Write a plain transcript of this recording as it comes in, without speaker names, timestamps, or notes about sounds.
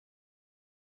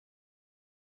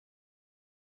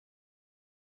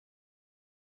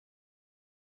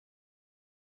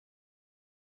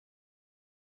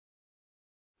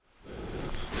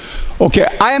Okay,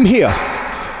 I am here.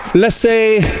 Let's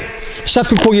say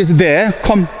shuttlecock is there.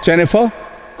 Come, Jennifer.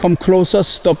 Come closer.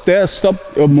 Stop there.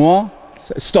 Stop. More.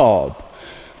 Stop.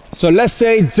 So let's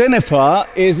say Jennifer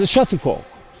is a shuttlecock.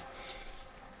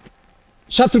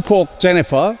 Shuttlecock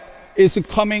Jennifer is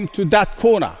coming to that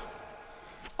corner.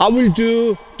 I will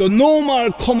do the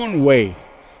normal common way.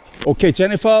 Okay,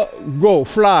 Jennifer, go,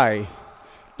 fly.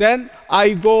 Then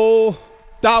I go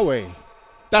that way.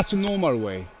 That's a normal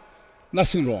way.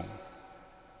 Nothing wrong.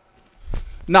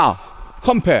 Now,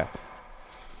 compare.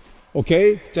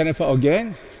 Okay, Jennifer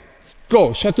again.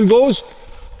 Go, shuttle goes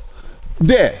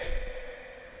there.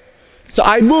 So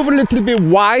I move a little bit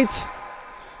wide,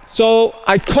 so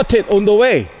I cut it on the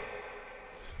way.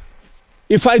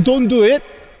 If I don't do it,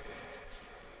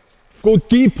 go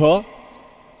deeper,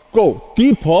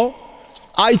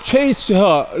 I chase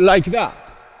her like that.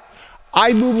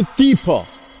 I move deeper.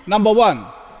 Number one,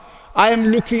 I am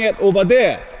looking at over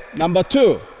there. Number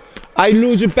two, I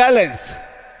lose balance.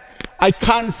 I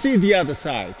can't see the other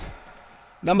side.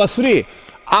 Number three,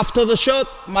 after the shot,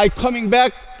 my coming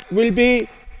back will be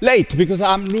late because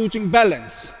I'm losing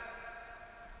balance.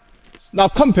 Now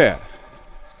compare.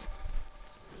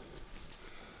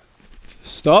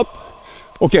 Stop.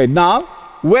 Okay, now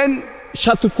when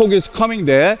shuttlecock is coming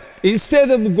there, instead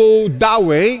of go that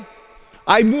way,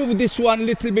 I move this one a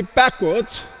little bit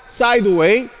backwards,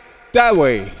 sideways, that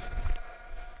way.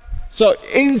 So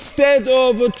instead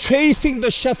of chasing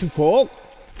the shuttlecock,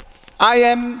 I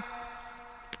am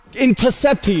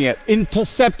intercepting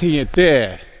it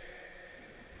there.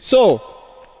 So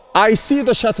I see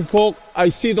the shuttlecock, I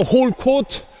see the whole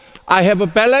court, I have a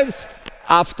balance.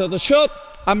 After the shot,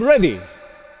 I'm ready.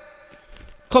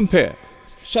 Compare.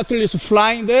 Shuttle is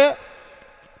flying there,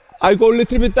 I go a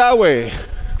little bit that way.